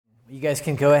You guys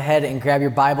can go ahead and grab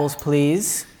your Bibles,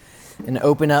 please, and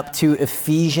open up to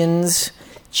Ephesians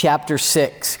chapter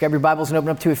 6. Grab your Bibles and open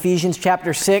up to Ephesians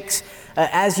chapter 6.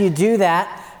 As you do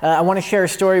that, I want to share a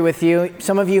story with you.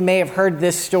 Some of you may have heard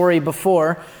this story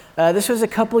before. This was a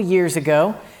couple years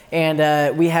ago,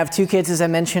 and we have two kids, as I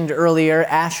mentioned earlier,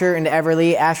 Asher and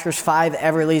Everly. Asher's 5,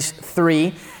 Everly's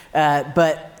 3. But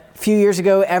a few years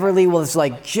ago, Everly was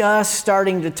just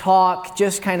starting to talk,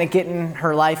 just kind of getting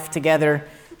her life together.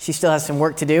 She still has some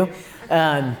work to do.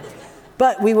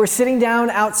 But we were sitting down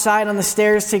outside on the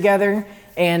stairs together,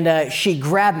 and she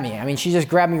grabbed me. She just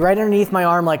grabbed me right underneath my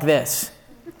arm like this.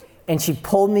 And she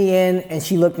pulled me in, and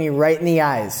she looked me right in the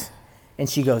eyes. And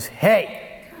she goes,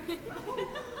 "Hey,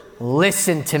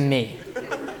 listen to me."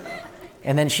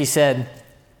 And then she said,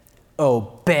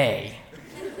 "Obey."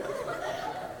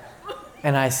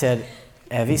 And I said,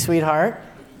 "Evie, sweetheart,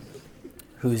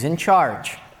 who's in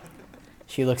charge?"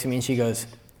 She looks at me and she goes,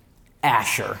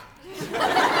 "Asher."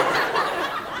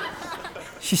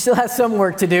 She still has some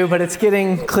work to do, but it's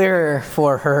getting clearer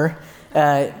for her.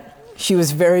 She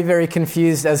was very, very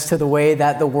confused as to the way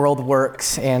that the world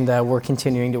works, and we're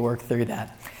continuing to work through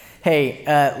that. Hey,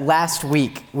 last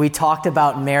week we talked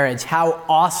about marriage. How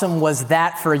awesome was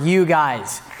that for you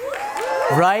guys?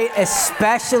 Right?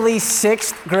 Especially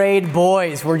 6th grade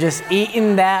boys. We're just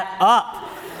eating that up.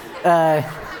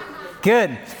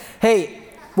 Good. Hey,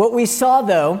 what we saw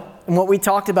though, and what we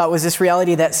talked about was this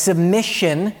reality that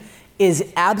submission is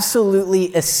absolutely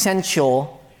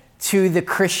essential to the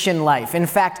Christian life. In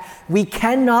fact, we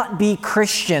cannot be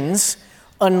Christians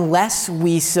unless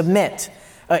we submit.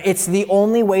 It's the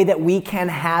only way that we can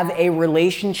have a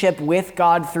relationship with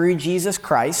God through Jesus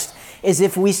Christ is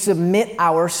if we submit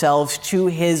ourselves to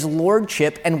His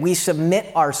lordship and we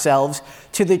submit ourselves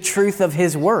to the truth of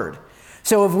His word.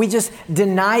 So if we just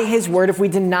deny His word, if we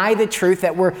deny the truth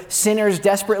that we're sinners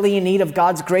desperately in need of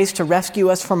God's grace to rescue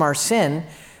us from our sin,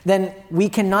 then we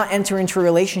cannot enter into a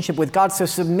relationship with God. So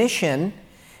submission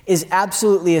is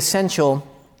absolutely essential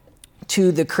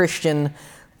to the Christian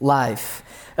life.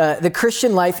 The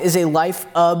Christian life is a life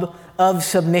of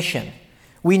submission.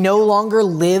 We no longer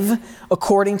live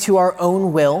according to our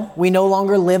own will. We no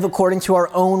longer live according to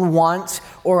our own wants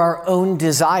or our own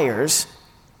desires.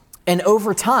 And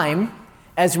over time,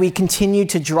 as we continue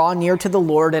to draw near to the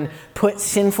Lord and put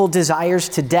sinful desires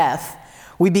to death,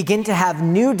 we begin to have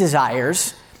new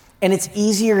desires, and it's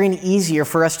easier and easier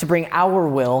for us to bring our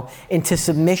will into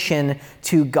submission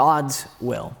to God's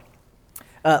will.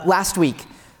 Last week,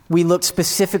 we looked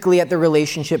specifically at the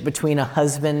relationship between a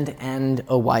husband and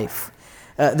a wife.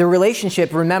 The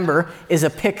relationship, remember, is a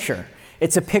picture.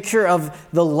 It's a picture of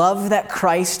the love that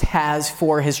Christ has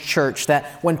for His church. That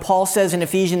when Paul says in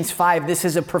Ephesians 5, this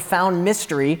is a profound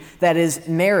mystery that is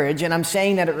marriage, and I'm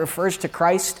saying that it refers to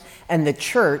Christ and the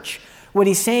church, what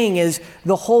he's saying is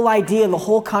the whole idea, the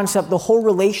whole concept, the whole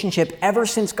relationship, ever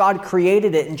since God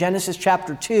created it in Genesis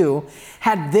chapter 2,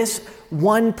 had this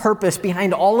one purpose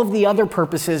behind all of the other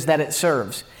purposes that it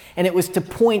serves. And it was to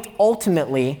point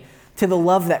ultimately to the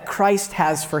love that Christ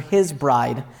has for His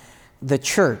bride, the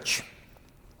church.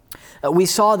 We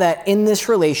saw that in this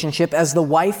relationship, as the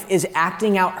wife is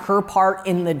acting out her part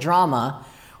in the drama,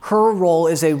 her role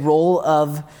is a role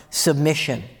of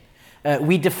submission.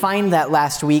 We defined that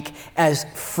last week as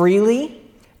freely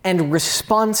and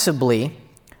responsibly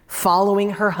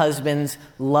following her husband's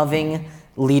loving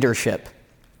leadership.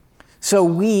 So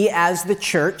we, as the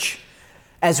church,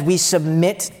 as we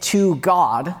submit to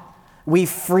God, we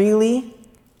freely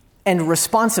and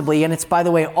responsibly, and it's, by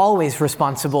the way, always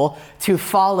responsible, to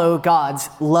follow God's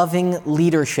loving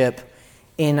leadership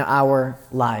in our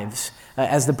lives.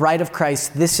 As the bride of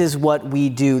Christ, this is what we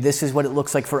do. This is what it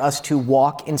looks like for us to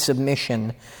walk in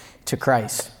submission to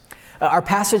Christ. Our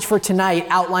passage for tonight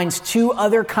outlines two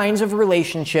other kinds of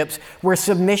relationships where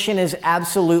submission is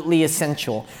absolutely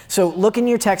essential. So look in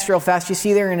your text real fast. You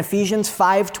see there in Ephesians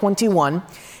 5:21,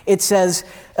 it says,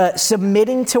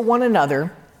 submitting to one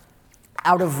another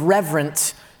out of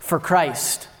reverence for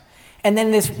Christ. And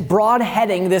then this broad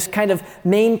heading, this kind of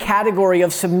main category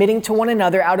of submitting to one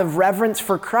another out of reverence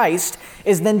for Christ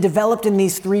is then developed in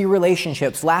these three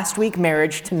relationships. Last week,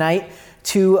 marriage. Tonight,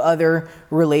 two other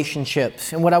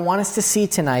relationships. And what I want us to see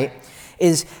tonight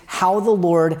is how the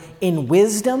Lord, in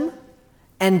wisdom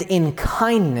and in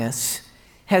kindness,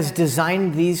 has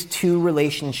designed these two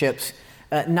relationships,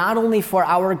 not only for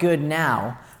our good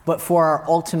now, but for our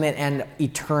ultimate and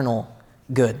eternal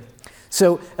good.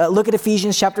 So look at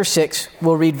Ephesians chapter 6.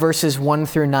 We'll read verses 1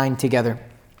 through 9 together.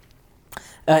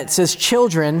 It says,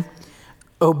 "Children,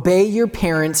 obey your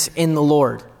parents in the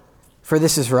Lord, for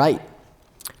this is right.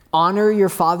 Honor your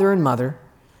father and mother.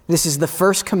 This is the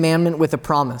first commandment with a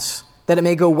promise, that it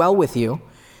may go well with you,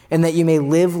 and that you may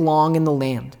live long in the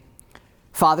land.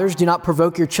 Fathers, do not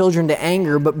provoke your children to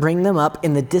anger, but bring them up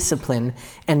in the discipline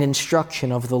and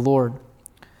instruction of the Lord.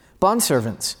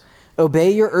 Bondservants, obey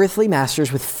your earthly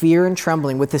masters with fear and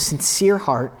trembling, with a sincere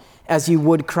heart, as you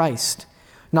would Christ,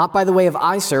 not by the way of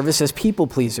eye service as people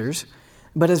pleasers,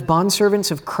 but as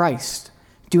bondservants of Christ,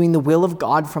 doing the will of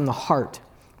God from the heart,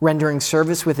 rendering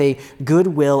service with a good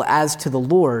will as to the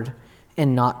Lord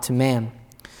and not to man,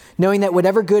 knowing that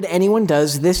whatever good anyone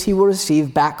does, this he will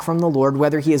receive back from the Lord,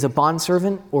 whether he is a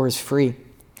bondservant or is free.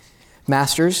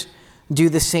 Masters, do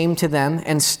the same to them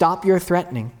and stop your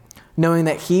threatening, knowing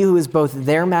that he who is both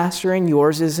their master and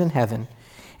yours is in heaven,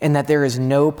 and that there is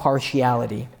no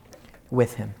partiality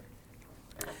with him.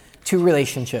 Two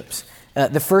relationships.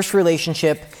 The first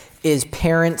relationship is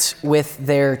parents with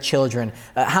their children.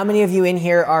 How many of you in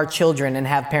here are children and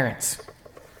have parents?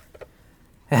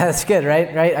 That's good,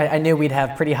 right? I knew we'd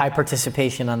have pretty high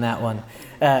participation on that one.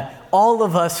 All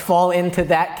of us fall into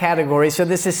that category, so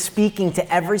this is speaking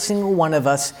to every single one of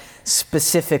us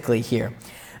specifically here.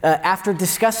 After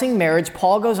discussing marriage,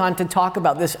 Paul goes on to talk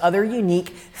about this other unique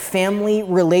family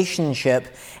relationship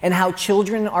and how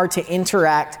children are to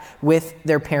interact with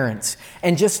their parents.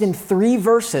 And just in 3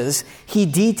 verses, he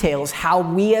details how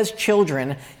we as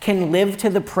children can live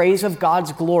to the praise of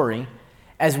God's glory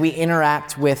as we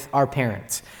interact with our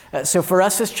parents. So for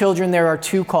us as children, there are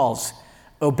 2 calls: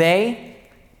 obey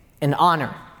and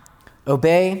honor.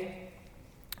 Obey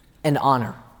and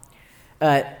honor.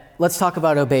 Let's talk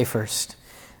about obey first.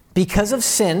 Because of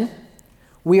sin,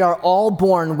 we are all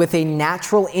born with a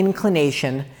natural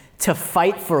inclination to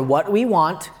fight for what we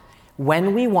want,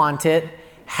 when we want it,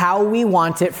 how we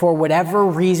want it, for whatever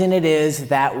reason it is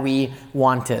that we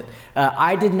want it.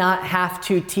 I did not have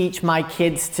to teach my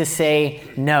kids to say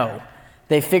no.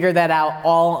 They figured that out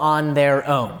all on their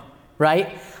own,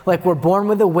 right? Like, we're born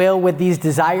with a will, with these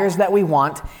desires that we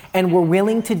want, and we're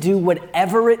willing to do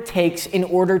whatever it takes in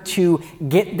order to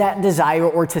get that desire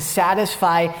or to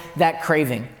satisfy that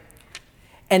craving.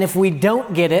 And if we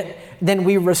don't get it, then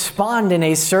we respond in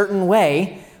a certain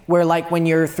way where, like when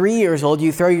you're 3 years old,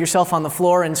 you throw yourself on the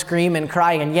floor and scream and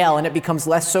cry and yell, and it becomes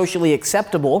less socially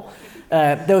acceptable,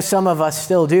 though some of us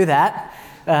still do that,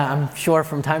 I'm sure,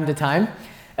 from time to time.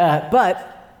 But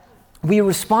we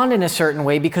respond in a certain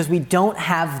way because we don't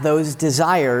have those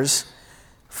desires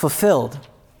fulfilled.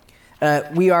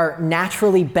 We are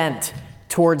naturally bent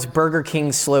towards Burger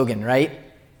King's slogan, right?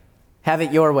 Have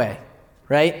it your way,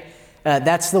 right?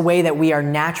 That's the way that we are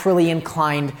naturally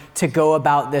inclined to go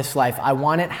about this life. I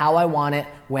want it how I want it,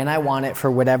 when I want it, for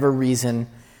whatever reason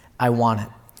I want it.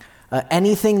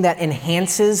 Anything that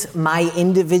enhances my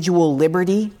individual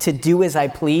liberty to do as I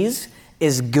please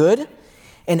is good,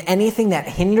 and anything that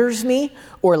hinders me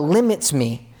or limits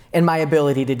me in my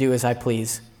ability to do as I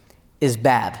please is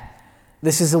bad.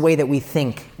 This is the way that we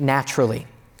think naturally.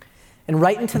 And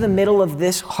right into the middle of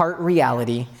this heart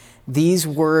reality, these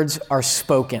words are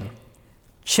spoken.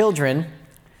 Children,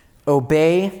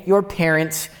 obey your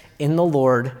parents in the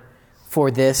Lord,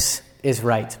 for this is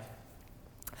right.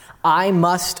 I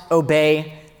must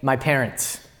obey my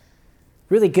parents.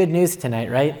 Really good news tonight,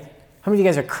 right? How many of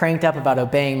you guys are cranked up about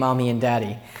obeying mommy and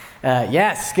daddy?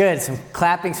 Yes, good. Some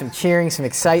clapping, some cheering, some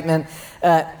excitement.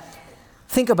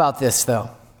 Think about this,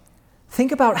 though.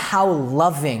 Think about how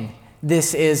loving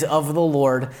this is of the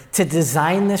Lord to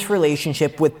design this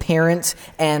relationship with parents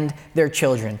and their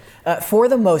children. For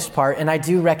the most part, and I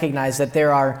do recognize that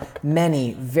there are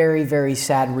many very, very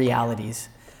sad realities,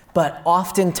 but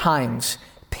oftentimes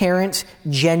parents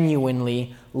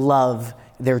genuinely love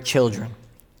their children.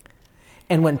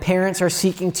 And when parents are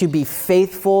seeking to be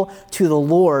faithful to the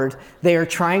Lord, they are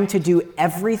trying to do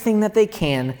everything that they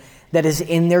can that is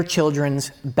in their children's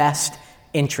best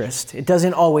interest. It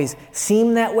doesn't always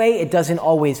seem that way. It doesn't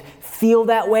always feel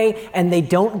that way. And they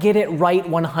don't get it right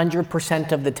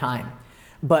 100% of the time.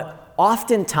 But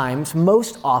oftentimes,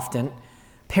 most often,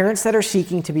 parents that are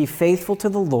seeking to be faithful to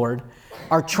the Lord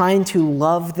are trying to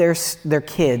love their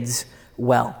kids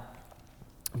well.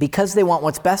 Because they want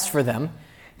what's best for them,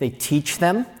 they teach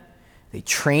them, they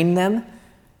train them,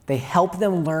 they help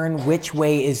them learn which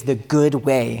way is the good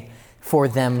way for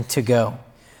them to go.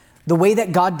 The way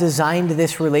that God designed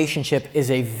this relationship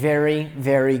is a very,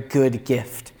 very good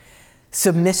gift.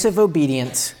 Submissive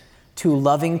obedience to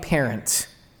loving parents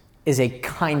is a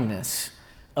kindness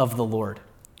of the Lord.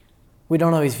 We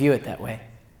don't always view it that way.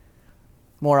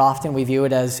 More often we view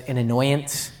it as an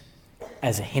annoyance,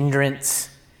 as a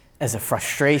hindrance, as a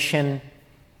frustration,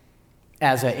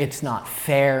 as a it's not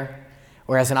fair,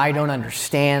 or as an I don't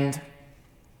understand.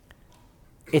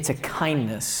 It's a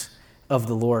kindness of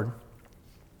the Lord.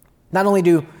 Not only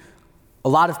do a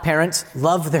lot of parents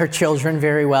love their children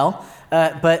very well,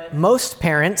 but most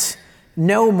parents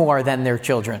know more than their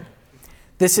children.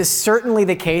 This is certainly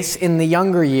the case in the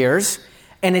younger years,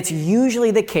 and it's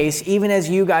usually the case even as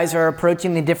you guys are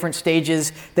approaching the different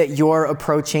stages that you're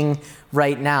approaching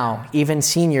right now, even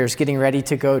seniors getting ready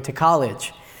to go to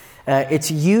college. It's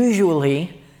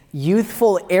usually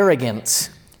youthful arrogance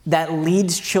that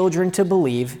leads children to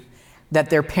believe that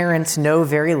their parents know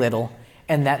very little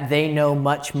and that they know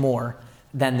much more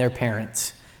than their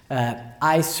parents.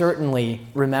 I certainly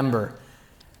remember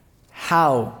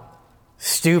how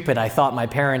stupid I thought my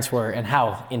parents were and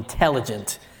how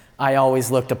intelligent I always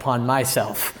looked upon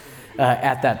myself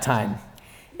at that time.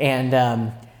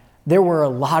 And there were a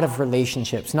lot of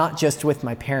relationships, not just with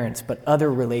my parents, but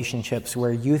other relationships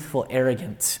where youthful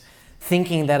arrogance,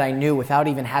 thinking that I knew without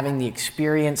even having the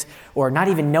experience or not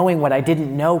even knowing what I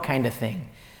didn't know kind of thing,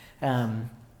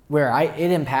 where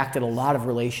it impacted a lot of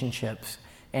relationships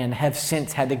and have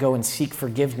since had to go and seek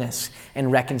forgiveness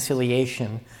and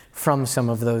reconciliation from some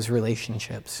of those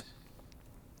relationships.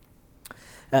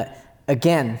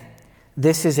 Again,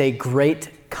 this is a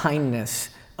great kindness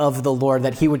of the Lord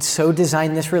that he would so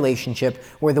design this relationship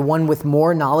where the one with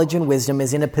more knowledge and wisdom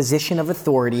is in a position of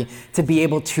authority to be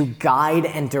able to guide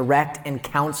and direct and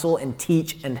counsel and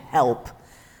teach and help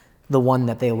the one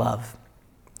that they love.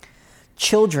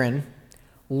 Children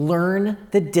learn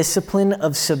the discipline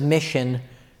of submission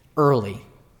early.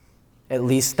 At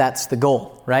least that's the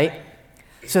goal, right?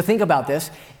 So think about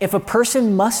this. If a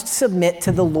person must submit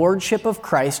to the lordship of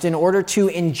Christ in order to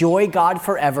enjoy God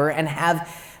forever and have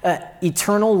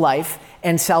eternal life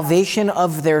and salvation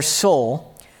of their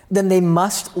soul, then they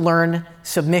must learn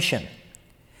submission.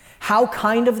 How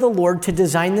kind of the Lord to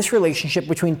design this relationship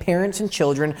between parents and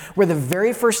children, where the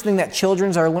very first thing that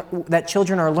children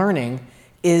are learning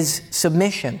is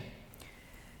submission.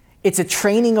 It's a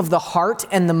training of the heart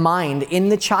and the mind in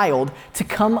the child to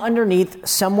come underneath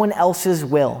someone else's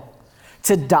will,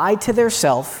 to die to their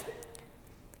self.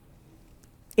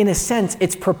 In a sense,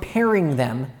 it's preparing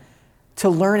them to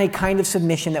learn a kind of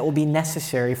submission that will be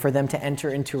necessary for them to enter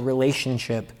into a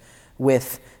relationship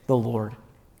with the Lord.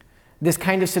 This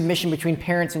kind of submission between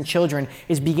parents and children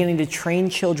is beginning to train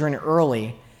children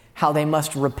early how they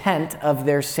must repent of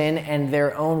their sin and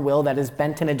their own will that is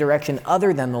bent in a direction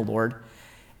other than the Lord,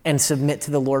 and submit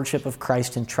to the lordship of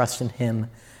Christ and trust in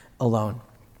him alone.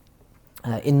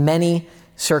 In many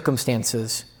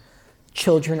circumstances,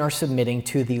 children are submitting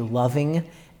to the loving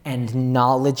and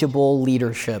knowledgeable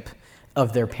leadership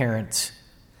of their parents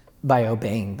by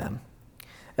obeying them.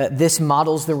 This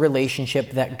models the relationship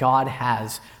that God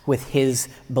has with his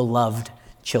beloved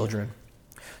children.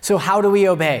 So how do we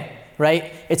obey?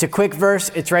 Right? It's a quick verse.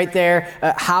 It's right there.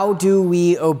 How do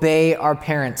we obey our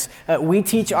parents? We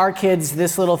teach our kids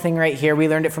this little thing right here. We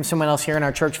learned it from someone else here in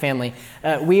our church family.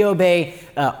 We obey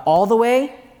all the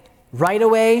way, right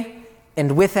away,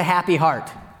 and with a happy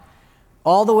heart.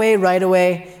 All the way, right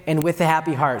away, and with a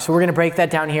happy heart. So we're going to break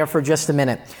that down here for just a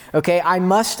minute. Okay? I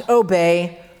must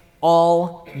obey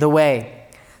all the way.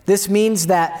 This means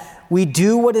that we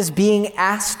do what is being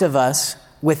asked of us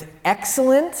with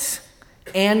excellence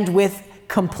and with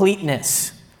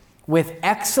completeness. With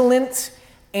excellence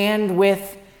and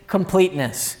with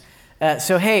completeness.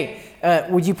 So hey,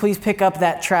 would you please pick up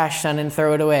that trash, son, and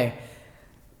throw it away?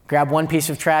 Grab one piece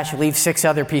of trash, leave 6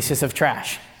 other pieces of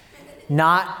trash.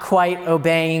 Not quite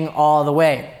obeying all the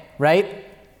way, right?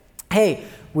 Hey,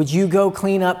 would you go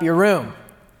clean up your room?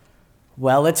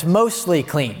 Well, it's mostly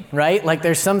clean, right? Like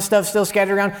there's some stuff still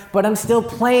scattered around, but I'm still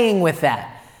playing with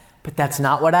that. But that's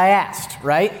not what I asked,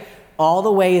 right? All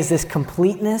the way is this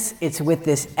completeness. It's with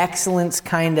this excellence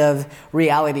kind of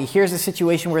reality. Here's a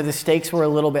situation where the stakes were a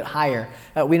little bit higher.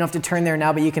 We don't have to turn there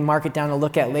now, but you can mark it down to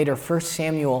look at later. 1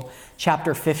 Samuel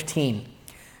chapter 15.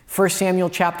 1 Samuel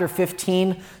chapter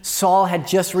 15, Saul had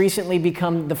just recently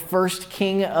become the first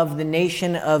king of the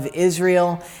nation of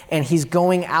Israel, and he's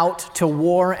going out to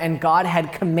war, and God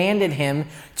had commanded him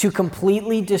to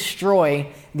completely destroy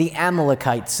the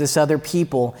Amalekites, this other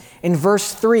people. In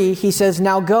verse 3, he says,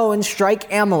 "Now go and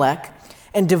strike Amalek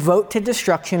and devote to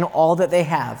destruction all that they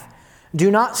have.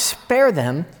 Do not spare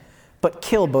them, but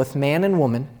kill both man and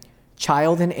woman,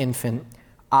 child and infant,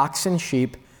 ox and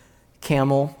sheep,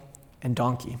 camel and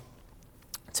donkey."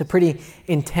 It's a pretty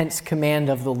intense command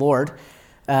of the Lord.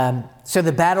 So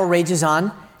the battle rages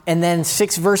on, and then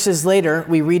 6 verses later,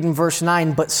 we read in verse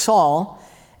 9, "But Saul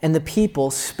and the people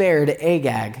spared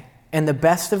Agag, and the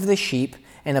best of the sheep,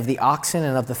 and of the oxen,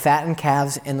 and of the fattened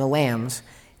calves, and the lambs,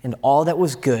 and all that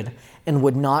was good, and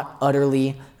would not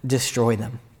utterly destroy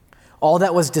them. All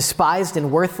that was despised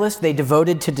and worthless, they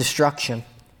devoted to destruction.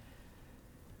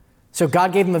 So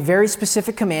God gave them a very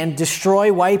specific command: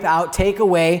 destroy, wipe out, take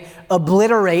away,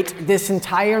 obliterate this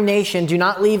entire nation. Do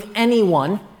not leave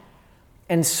anyone.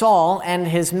 And Saul and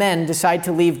his men decide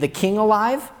to leave the king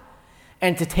alive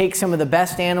and to take some of the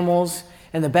best animals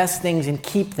and the best things and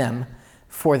keep them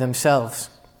for themselves.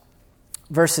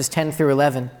 Verses 10 through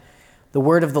 11. The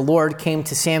word of the Lord came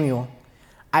to Samuel.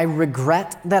 I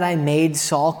regret that I made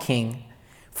Saul king,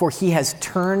 for he has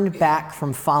turned back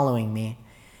from following me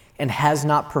and has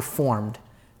not performed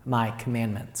my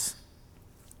commandments.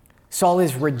 Saul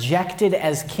is rejected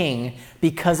as king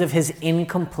because of his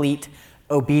incomplete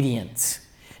obedience.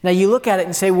 Now you look at it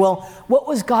and say, well, what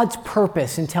was God's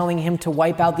purpose in telling him to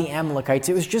wipe out the Amalekites?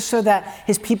 It was just so that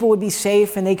his people would be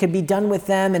safe and they could be done with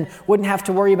them and wouldn't have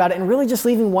to worry about it. And really just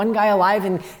leaving one guy alive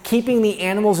and keeping the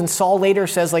animals. And Saul later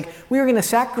says, we were going to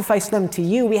sacrifice them to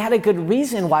you. We had a good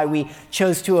reason why we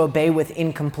chose to obey with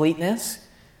incompleteness.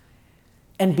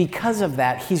 And because of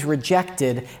that, he's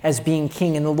rejected as being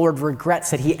king, and the Lord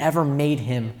regrets that he ever made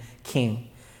him king.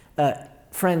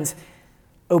 Friends,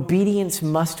 obedience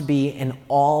must be an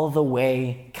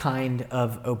all-the-way kind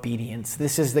of obedience.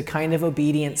 This is the kind of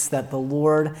obedience that the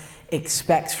Lord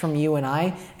expects from you and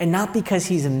I, and not because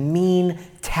he's a mean,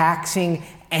 taxing,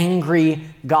 angry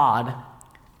God,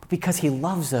 but because he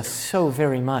loves us so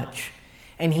very much.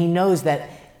 And he knows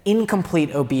that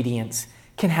incomplete obedience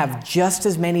can have just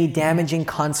as many damaging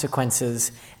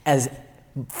consequences as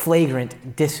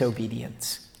flagrant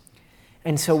disobedience.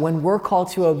 And so when we're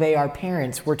called to obey our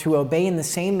parents, we're to obey in the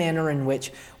same manner in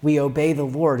which we obey the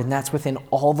Lord, and that's within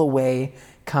all the way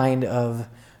kind of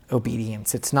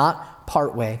obedience. It's not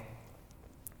part way,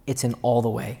 it's an all the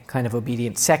way kind of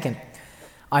obedience. Second,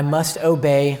 I must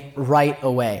obey right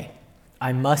away.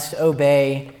 I must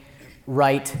obey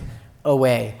right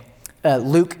away.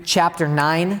 Luke chapter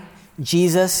 9,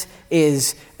 Jesus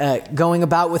is going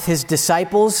about with his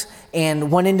disciples,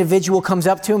 and one individual comes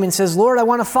up to him and says, Lord, I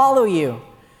want to follow you.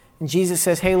 And Jesus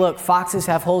says, hey, look, foxes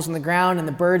have holes in the ground and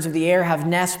the birds of the air have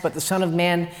nests, but the Son of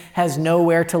Man has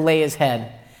nowhere to lay his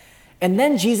head. And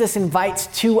then Jesus invites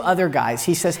two other guys.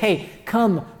 He says, hey,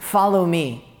 come, follow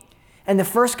me. And the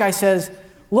first guy says,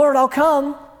 Lord, I'll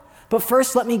come, but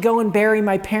first let me go and bury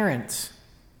my parents.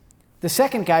 The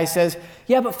second guy says,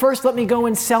 yeah, but first let me go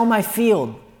and sell my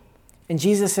field. And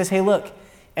Jesus says, hey, look,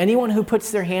 anyone who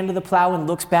puts their hand to the plow and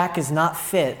looks back is not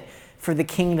fit for the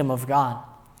kingdom of God.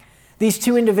 These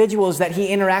two individuals that he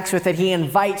interacts with, that he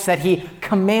invites, that he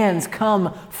commands,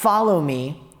 come, follow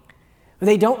me,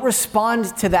 they don't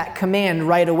respond to that command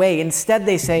right away. Instead,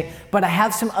 they say, but I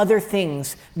have some other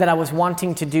things that I was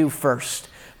wanting to do first.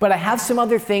 But I have some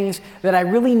other things that I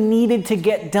really needed to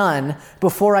get done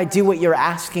before I do what you're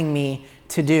asking me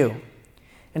to do.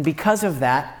 And because of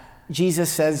that,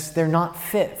 Jesus says they're not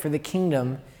fit for the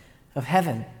kingdom of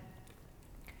heaven.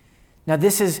 Now,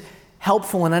 this is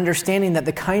helpful in understanding that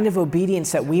the kind of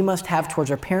obedience that we must have towards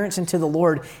our parents and to the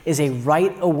Lord is a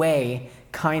right-away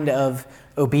kind of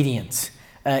obedience.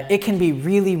 It can be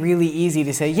really, really easy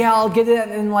to say, yeah, I'll get it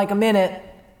in like a minute,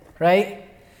 right?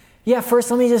 Yeah,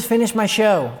 first let me just finish my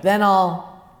show, then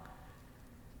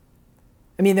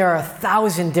there are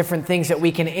 1,000 different things that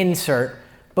we can insert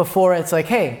before it's like,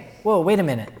 hey, whoa, wait a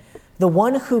minute. The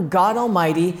one who God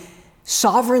Almighty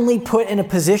sovereignly put in a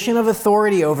position of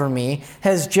authority over me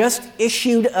has just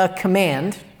issued a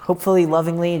command, hopefully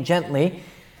lovingly and gently.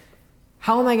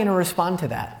 How am I going to respond to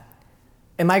that?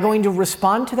 Am I going to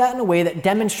respond to that in a way that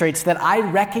demonstrates that I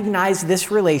recognize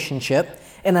this relationship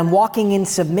and I'm walking in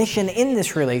submission in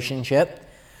this relationship?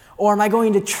 Or am I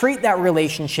going to treat that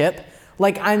relationship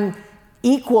like I'm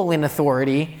equal in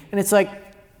authority and it's like,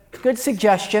 good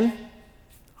suggestion,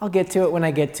 I'll get to it when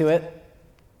I get to it.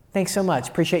 Thanks so much.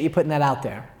 Appreciate you putting that out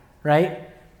there, right?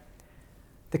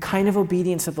 The kind of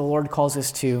obedience that the Lord calls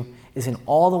us to is an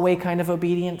all-the-way kind of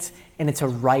obedience, and it's a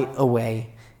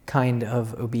right-away kind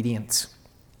of obedience.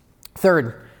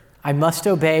 Third, I must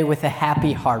obey with a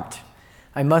happy heart.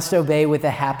 I must obey with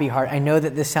a happy heart. I know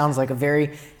that this sounds like a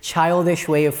very childish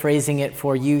way of phrasing it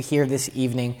for you here this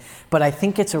evening, but I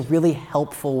think it's a really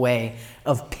helpful way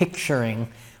of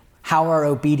picturing how our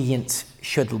obedience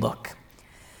should look.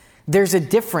 There's a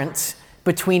difference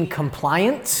between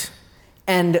compliance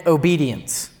and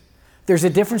obedience. There's a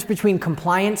difference between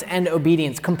compliance and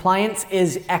obedience. Compliance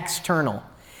is external.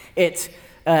 It's,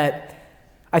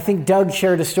 I think Doug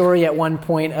shared a story at one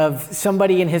point of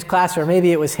somebody in his class, or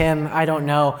maybe it was him, I don't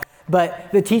know,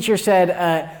 but the teacher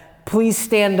said, please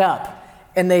stand up.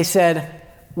 And they said,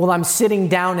 well, I'm sitting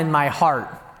down in my heart.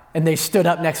 And they stood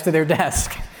up next to their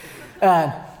desk.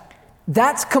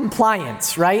 That's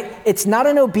compliance, right? It's not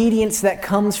an obedience that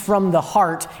comes from the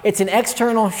heart. It's an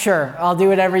external, sure, I'll do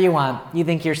whatever you want. You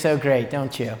think you're so great,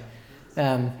 don't you?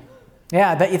 Yeah,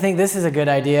 I bet you think this is a good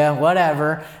idea,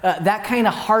 whatever. That kind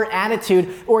of heart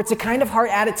attitude, or it's a kind of heart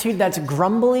attitude that's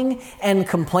grumbling and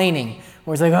complaining,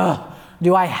 where it's like, oh,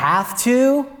 do I have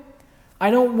to?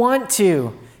 I don't want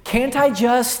to. Can't I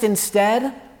just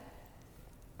instead?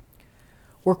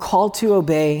 We're called to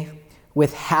obey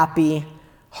with happy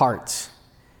hearts,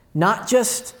 not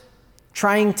just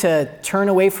trying to turn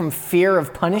away from fear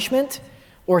of punishment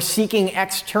or seeking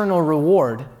external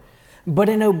reward, but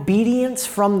an obedience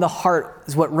from the heart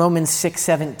is what Romans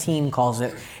 6:17 calls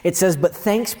it. It says, "But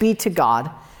thanks be to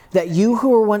God that you who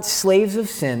were once slaves of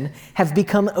sin have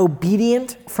become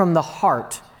obedient from the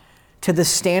heart to the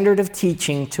standard of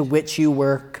teaching to which you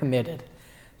were committed."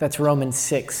 That's Romans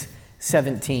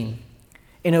 6:17.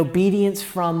 An obedience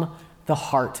from the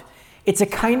heart. It's a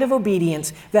kind of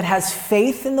obedience that has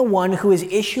faith in the one who is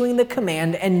issuing the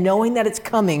command and knowing that it's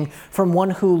coming from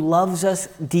one who loves us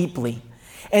deeply.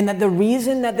 And that the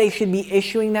reason that they should be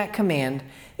issuing that command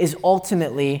is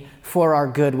ultimately for our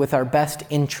good, with our best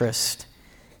interest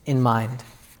in mind.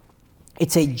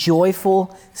 It's a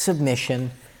joyful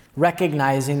submission,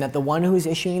 recognizing that the one who is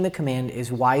issuing the command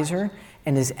is wiser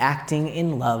and is acting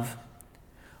in love,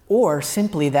 or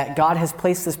simply that God has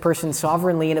placed this person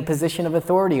sovereignly in a position of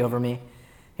authority over me,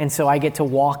 and so I get to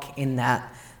walk in that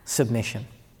submission.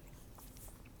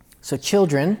 So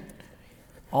children,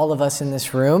 all of us in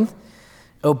this room,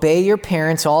 obey your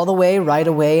parents all the way, right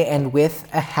away, and with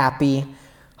a happy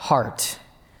heart.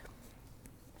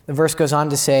 The verse goes on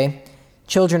to say,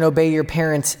 children, obey your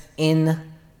parents in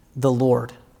the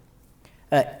Lord.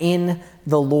 In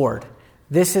the Lord.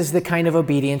 This is the kind of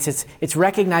obedience. It's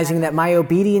recognizing that my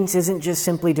obedience isn't just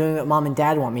simply doing what mom and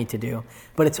dad want me to do,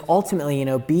 but it's ultimately an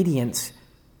obedience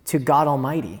to God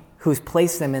Almighty, who's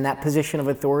placed them in that position of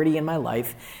authority in my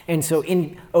life. And so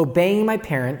in obeying my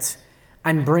parents,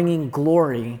 I'm bringing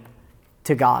glory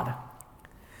to God.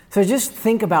 So just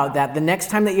think about that. The next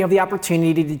time that you have the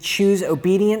opportunity to choose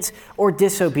obedience or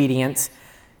disobedience,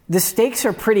 the stakes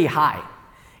are pretty high.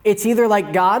 It's either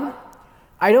like, God,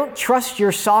 I don't trust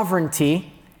your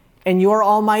sovereignty and your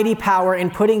almighty power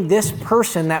in putting this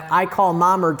person that I call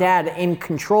mom or dad in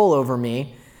control over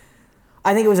me.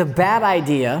 I think it was a bad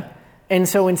idea, and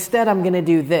so instead I'm going to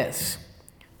do this.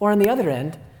 Or on the other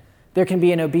end, there can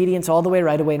be an obedience all the way,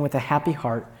 right away, and with a happy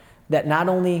heart that not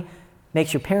only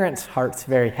makes your parents' hearts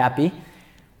very happy,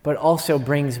 but also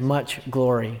brings much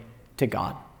glory to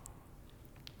God.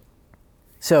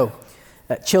 So,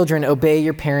 children, obey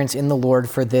your parents in the Lord,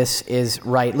 for this is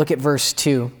right. Look at verse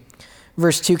 2.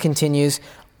 Verse 2 continues,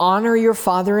 honor your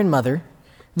father and mother.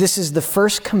 This is the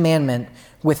first commandment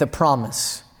with a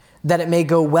promise, that it may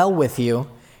go well with you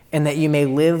and that you may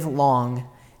live long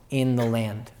in the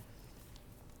land.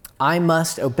 I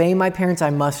must obey my parents.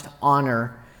 I must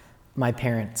honor my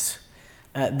parents.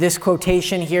 This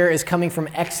quotation here is coming from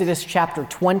Exodus chapter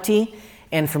 20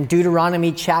 and from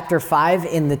Deuteronomy chapter 5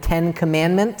 in the Ten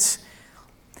Commandments.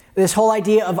 This whole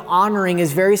idea of honoring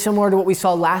is very similar to what we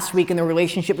saw last week in the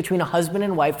relationship between a husband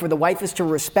and wife, where the wife is to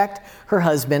respect her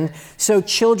husband. So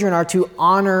children are to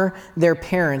honor their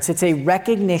parents. It's a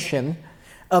recognition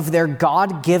of their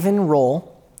God-given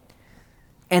role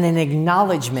and an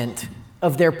acknowledgement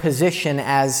of their position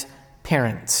as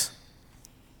parents.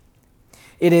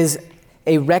 It is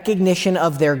a recognition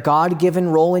of their God-given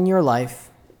role in your life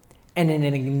and an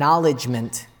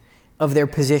acknowledgement of their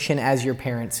position as your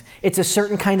parents. It's a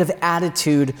certain kind of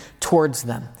attitude towards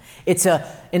them. It's an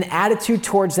attitude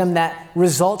towards them that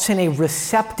results in a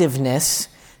receptiveness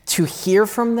to hear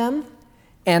from them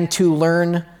and to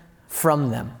learn from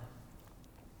them.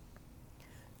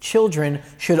 Children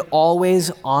should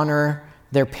always honor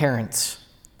their parents.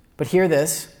 But hear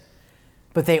this,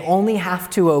 but they only have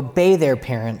to obey their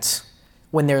parents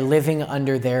when they're living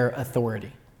under their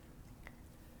authority.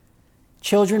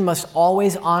 Children must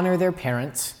always honor their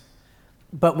parents,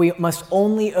 but we must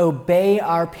only obey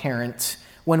our parents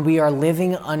when we are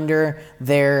living under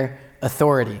their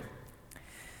authority.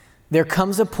 There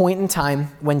comes a point in time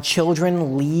when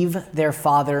children leave their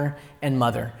father and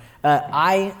mother.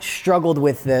 I struggled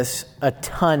with this a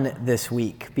ton this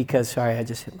week because, sorry, I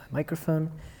just hit my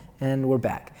microphone and we're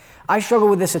back. I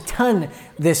struggled with this a ton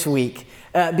this week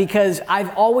because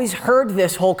I've always heard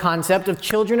this whole concept of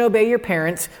children obey your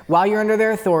parents while you're under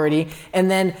their authority.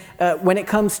 And then when it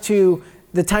comes to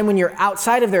the time when you're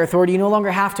outside of their authority, you no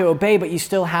longer have to obey, but you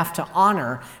still have to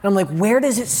honor. And I'm like, where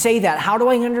does it say that? How do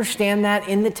I understand that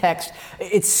in the text?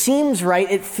 It seems right,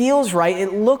 it feels right,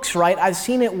 it looks right. I've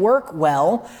seen it work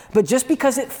well, but just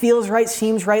because it feels right,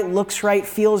 seems right, looks right,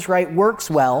 feels right, works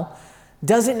well,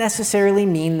 doesn't necessarily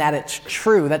mean that it's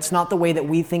true. That's not the way that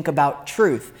we think about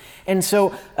truth. And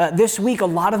so this week, a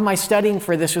lot of my studying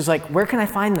for this was like, where can I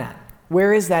find that?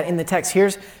 Where is that in the text?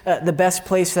 Here's the best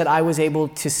place that I was able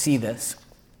to see this.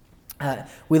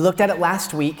 We looked at it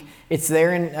last week. It's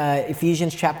there in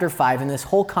Ephesians chapter 5, and this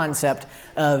whole concept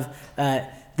of,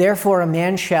 therefore a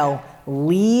man shall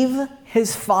leave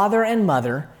his father and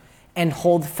mother and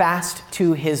hold fast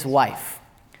to his wife.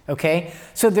 Okay?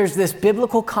 So there's this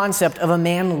biblical concept of a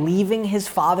man leaving his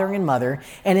father and mother,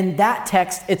 and in that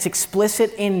text, it's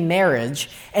explicit in marriage,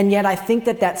 and yet I think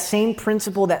that same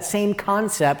principle, that same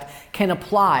concept can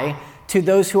apply to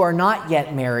those who are not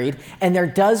yet married, and there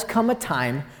does come a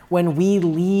time when we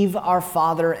leave our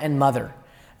father and mother.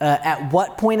 At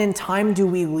what point in time do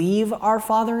we leave our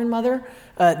father and mother?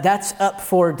 That's up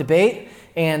for debate,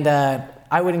 and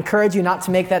I would encourage you not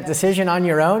to make that decision on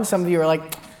your own. Some of you are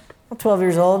like, I'm 12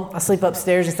 years old, I sleep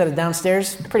upstairs instead of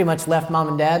downstairs. Pretty much left mom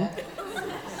and dad.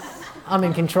 I'm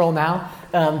in control now.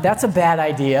 That's a bad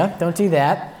idea. Don't do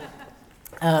that.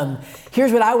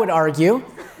 Here's what I would argue.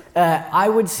 I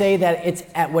would say that it's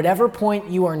at whatever point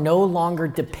you are no longer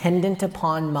dependent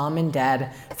upon mom and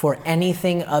dad for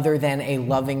anything other than a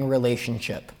loving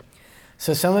relationship.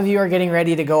 So some of you are getting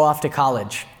ready to go off to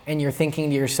college, and you're thinking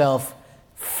to yourself,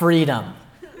 freedom,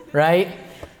 right?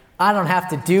 I don't have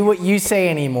to do what you say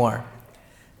anymore.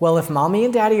 Well, if mommy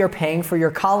and daddy are paying for your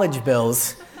college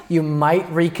bills, you might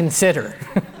reconsider.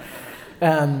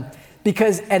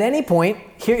 Because at any point,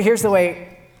 here's the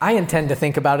way I intend to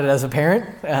think about it as a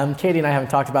parent. Katie and I haven't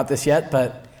talked about this yet,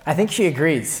 but I think she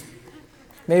agrees.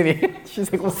 Maybe.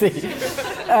 She's like, we'll see.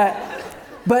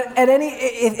 But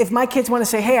if my kids want to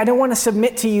say, hey, I don't want to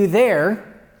submit to you there,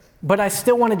 but I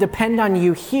still want to depend on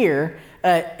you here,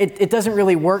 it doesn't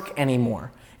really work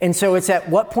anymore. And so it's at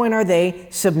what point are they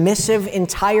submissive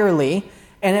entirely?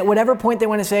 And at whatever point they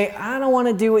want to say, I don't want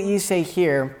to do what you say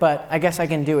here, but I guess I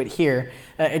can do it here,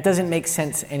 it doesn't make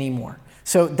sense anymore.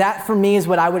 So that for me is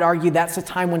what I would argue. That's the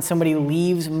time when somebody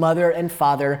leaves mother and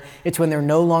father. It's when they're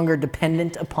no longer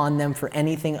dependent upon them for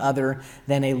anything other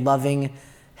than a loving,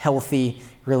 healthy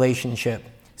relationship.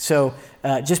 So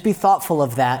just be thoughtful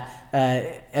of that.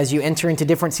 As you enter into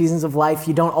different seasons of life,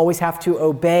 you don't always have to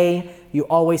obey. You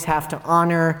always have to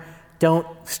honor. Don't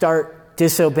start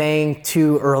disobeying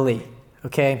too early,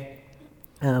 okay?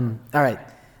 All right.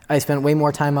 I spent way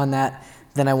more time on that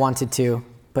than I wanted to,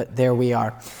 but there we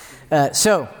are.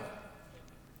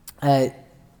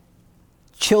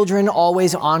 Children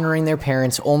always honoring their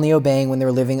parents, only obeying when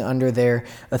they're living under their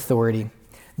authority.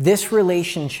 This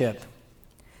relationship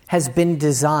has been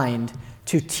designed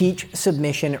to teach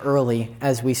submission early,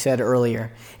 as we said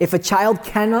earlier. If a child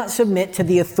cannot submit to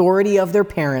the authority of their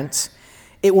parents,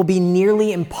 it will be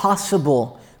nearly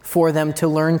impossible for them to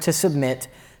learn to submit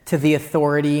to the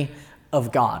authority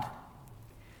of God.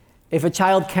 If a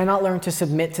child cannot learn to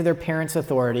submit to their parents'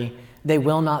 authority, they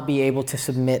will not be able to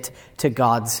submit to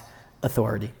God's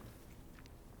authority.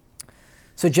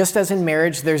 So just as in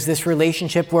marriage, there's this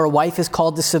relationship where a wife is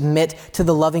called to submit to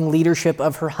the loving leadership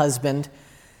of her husband,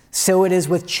 so it is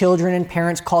with children and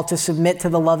parents called to submit to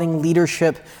the loving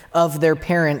leadership of their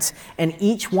parents. And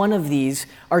each one of these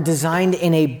are designed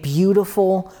in a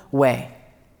beautiful way.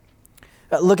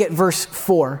 Look at verse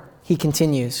 4. He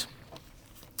continues.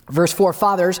 Verse 4,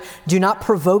 fathers, do not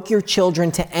provoke your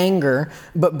children to anger,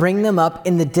 but bring them up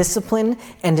in the discipline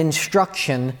and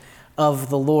instruction of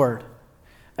the Lord.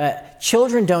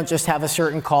 Children don't just have a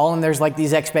certain call and there's like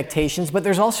these expectations, but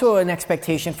there's also an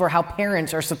expectation for how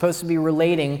parents are supposed to be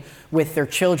relating with their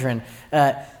children.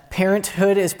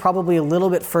 Parenthood is probably a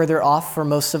little bit further off for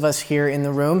most of us here in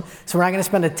the room, so we're not going to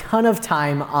spend a ton of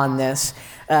time on this.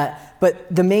 But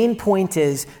the main point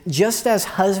is, just as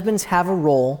husbands have a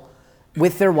role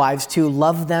with their wives to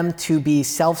love them, to be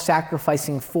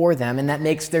self-sacrificing for them, and that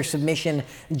makes their submission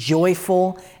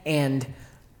joyful and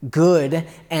good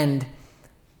and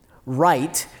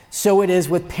right, so it is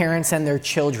with parents and their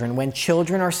children. When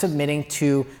children are submitting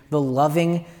to the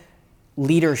loving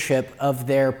leadership of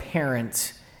their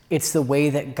parents, it's the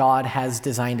way that God has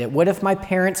designed it. What if my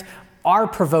parents are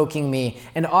provoking me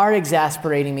and are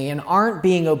exasperating me and aren't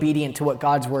being obedient to what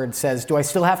God's word says? Do I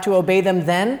still have to obey them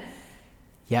then?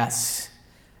 Yes,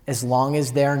 as long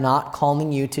as they're not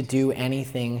calling you to do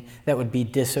anything that would be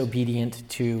disobedient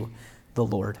to the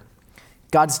Lord.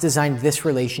 God's designed this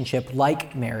relationship,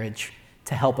 like marriage,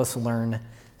 to help us learn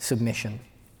submission.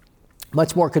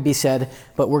 Much more could be said,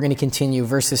 but we're going to continue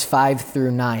verses 5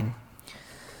 through 9.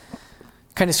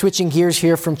 Kind of switching gears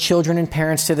here from children and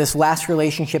parents to this last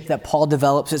relationship that Paul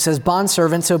develops. It says,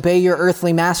 "Bondservants, obey your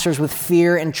earthly masters with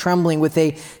fear and trembling, with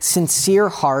a sincere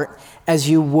heart, as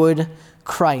you would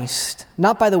Christ,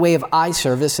 not by the way of eye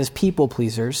service as people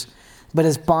pleasers, but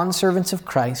as bondservants of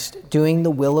Christ, doing the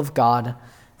will of God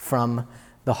from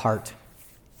the heart."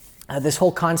 This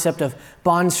whole concept of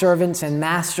bondservants and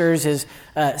masters is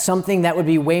something that would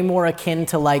be way more akin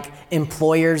to like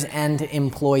employers and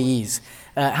employees.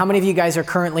 How many of you guys are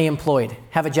currently employed,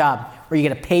 have a job where you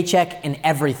get a paycheck and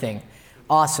everything?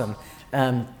 Awesome.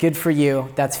 Good for you.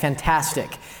 That's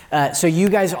fantastic. So you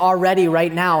guys already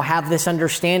right now have this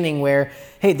understanding where,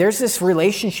 hey, there's this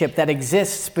relationship that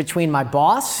exists between my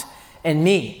boss and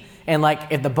me. And like,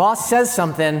 if the boss says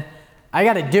something, I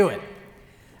got to do it.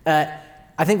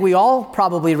 I think we all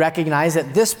probably recognize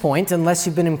at this point, unless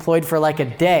you've been employed for like a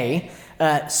day,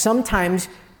 sometimes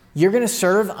you're going to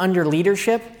serve under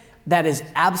leadership that is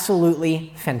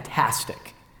absolutely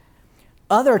fantastic.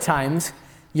 Other times,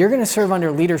 you're going to serve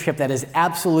under leadership that is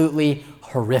absolutely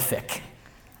horrific.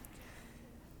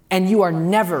 And you are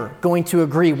never going to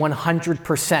agree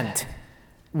 100%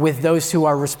 with those who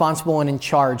are responsible and in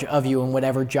charge of you in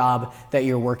whatever job that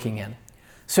you're working in.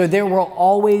 So there will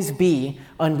always be,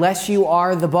 unless you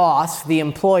are the boss, the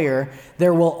employer,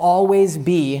 there will always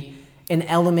be an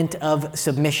element of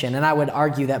submission. And I would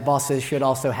argue that bosses should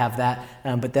also have that,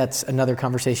 but that's another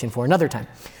conversation for another time.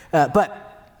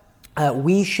 But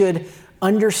we should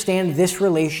understand this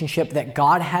relationship that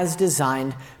God has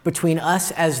designed between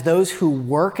us as those who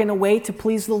work in a way to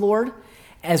please the Lord,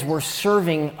 as we're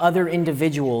serving other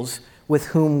individuals with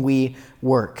whom we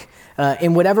work.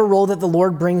 In whatever role that the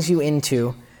Lord brings you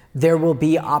into, there will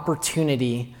be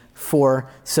opportunity for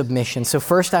submission. So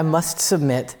first, I must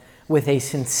submit with a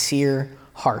sincere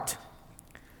heart.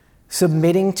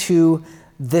 Submitting to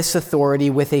this authority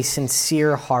with a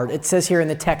sincere heart. It says here in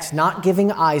the text, not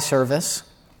giving eye service,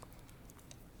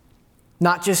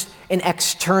 not just an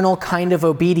external kind of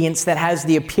obedience that has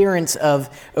the appearance of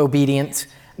obedience,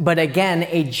 but again,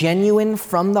 a genuine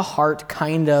from the heart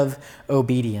kind of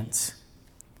obedience.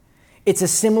 It's a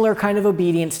similar kind of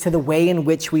obedience to the way in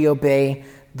which we obey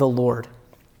the Lord.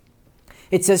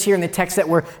 It says here in the text that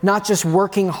we're not just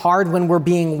working hard when we're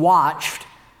being watched,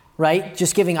 right?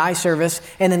 Just giving eye service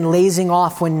and then lazing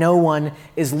off when no one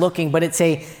is looking, but it's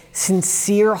a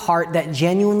sincere heart that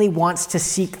genuinely wants to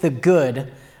seek the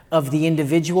good of the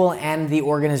individual and the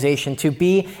organization, to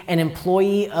be an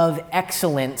employee of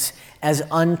excellence as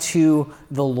unto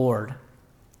the Lord.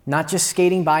 Not just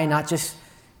skating by, not just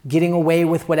getting away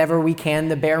with whatever we can,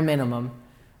 the bare minimum,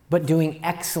 but doing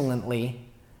excellently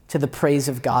to the praise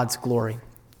of God's glory.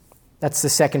 That's the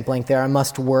second blank there. I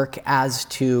must work as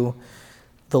to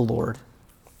the Lord.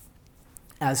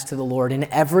 As to the Lord. In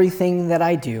everything that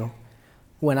I do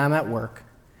when I'm at work,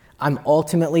 I'm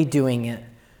ultimately doing it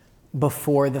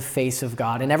before the face of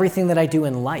God. And everything that I do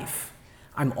in life,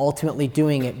 I'm ultimately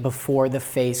doing it before the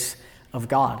face of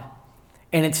God.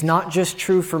 And it's not just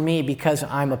true for me because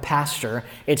I'm a pastor.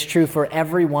 It's true for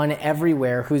everyone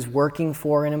everywhere who's working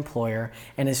for an employer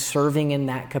and is serving in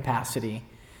that capacity.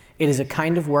 It is a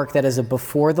kind of work that is a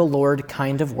before the Lord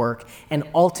kind of work. And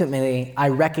ultimately, I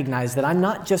recognize that I'm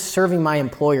not just serving my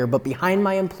employer, but behind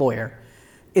my employer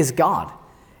is God.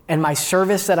 And my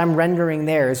service that I'm rendering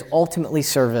there is ultimately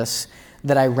service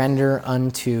that I render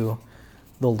unto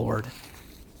the Lord.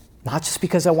 Not just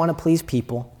because I want to please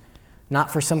people,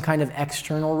 not for some kind of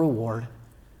external reward,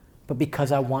 but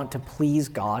because I want to please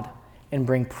God and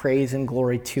bring praise and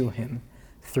glory to Him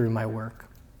through my work.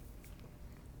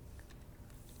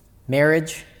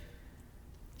 Marriage,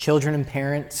 children and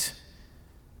parents,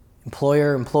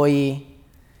 employer, employee.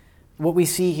 What we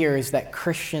see here is that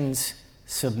Christians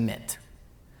submit.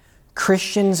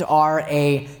 Christians are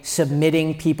a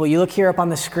submitting people. You look here up on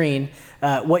the screen,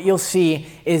 what you'll see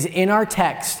is in our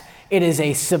text, it is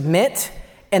a submit.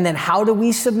 And then how do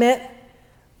we submit?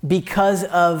 Because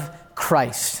of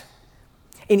Christ.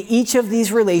 In each of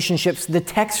these relationships, the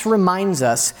text reminds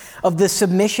us of the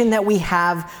submission that we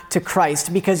have to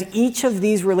Christ, because each of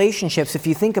these relationships, if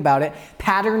you think about it,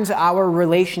 patterns our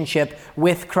relationship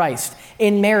with Christ.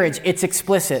 In marriage, it's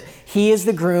explicit. He is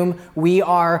the groom, we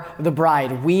are the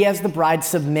bride. We as the bride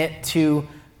submit to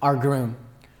our groom.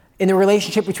 In the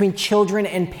relationship between children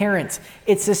and parents,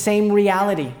 it's the same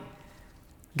reality.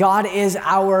 God is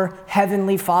our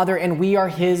heavenly Father, and we are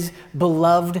His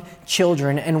beloved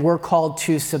children, and we're called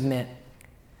to submit.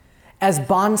 As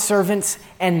bondservants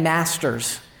and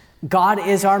masters, God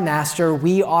is our master,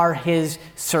 we are his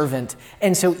servant.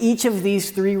 And so each of these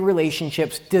three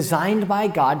relationships designed by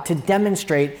God to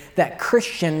demonstrate that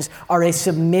Christians are a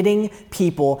submitting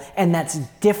people, and that's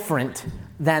different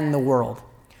than the world.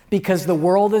 Because the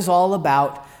world is all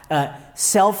about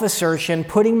self-assertion,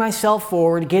 putting myself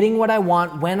forward, getting what I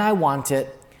want when I want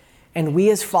it. And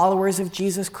we as followers of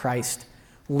Jesus Christ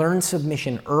learn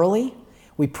submission early,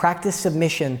 we practice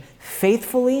submission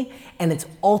faithfully, and it's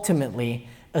ultimately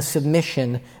a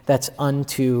submission that's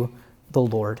unto the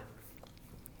Lord.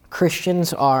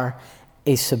 Christians are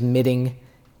a submitting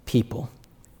people.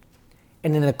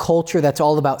 And in a culture that's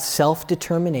all about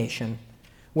self-determination,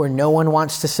 where no one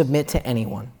wants to submit to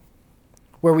anyone,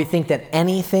 where we think that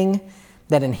anything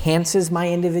that enhances my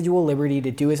individual liberty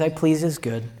to do as I please is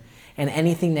good, and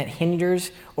anything that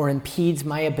hinders or impedes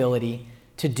my ability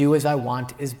to do as I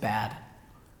want is bad.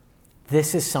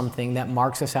 This is something that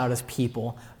marks us out as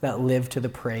people that live to the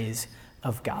praise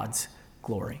of God's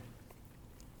glory.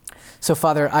 So,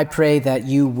 Father, I pray that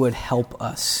you would help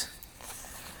us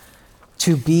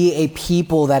to be a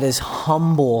people that is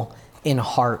humble in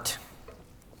heart.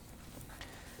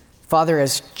 Father,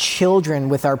 as children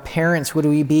with our parents, would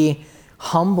we be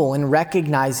humble in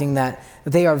recognizing that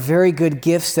they are very good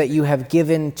gifts that you have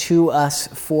given to us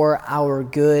for our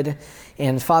good.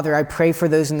 And Father, I pray for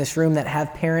those in this room that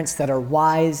have parents that are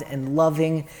wise and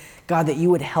loving, God, that you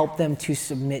would help them to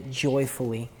submit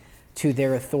joyfully to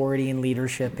their authority and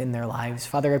leadership in their lives.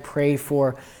 Father, I pray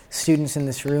for students in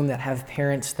this room that have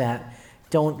parents that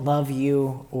don't love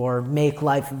you or make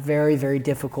life very, very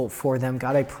difficult for them.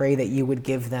 God, I pray that you would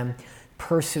give them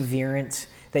perseverance,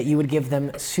 that you would give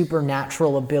them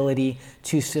supernatural ability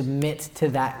to submit to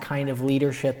that kind of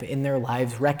leadership in their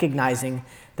lives, recognizing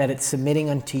that it's submitting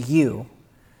unto you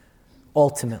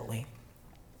ultimately.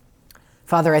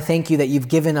 Father, I thank you that you've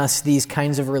given us these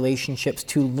kinds of relationships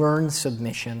to learn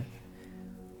submission.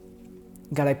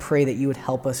 God, I pray that you would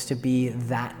help us to be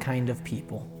that kind of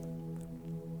people.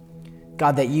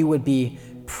 God, that you would be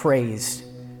praised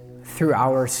through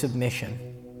our submission.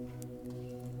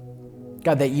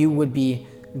 God, that you would be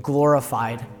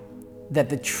glorified, that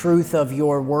the truth of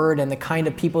your word and the kind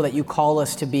of people that you call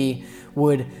us to be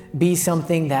would be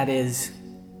something that is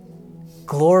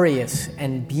glorious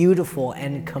and beautiful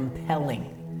and compelling.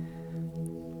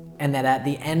 And that at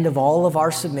the end of all of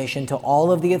our submission to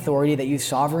all of the authority that you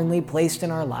sovereignly placed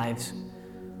in our lives,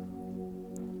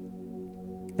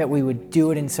 that we would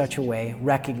do it in such a way,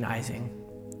 recognizing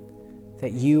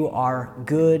that you are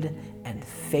good and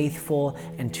faithful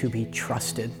and to be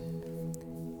trusted.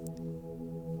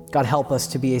 God, help us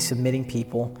to be a submitting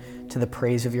people to the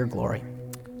praise of your glory.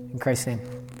 In Christ's name,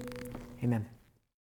 amen.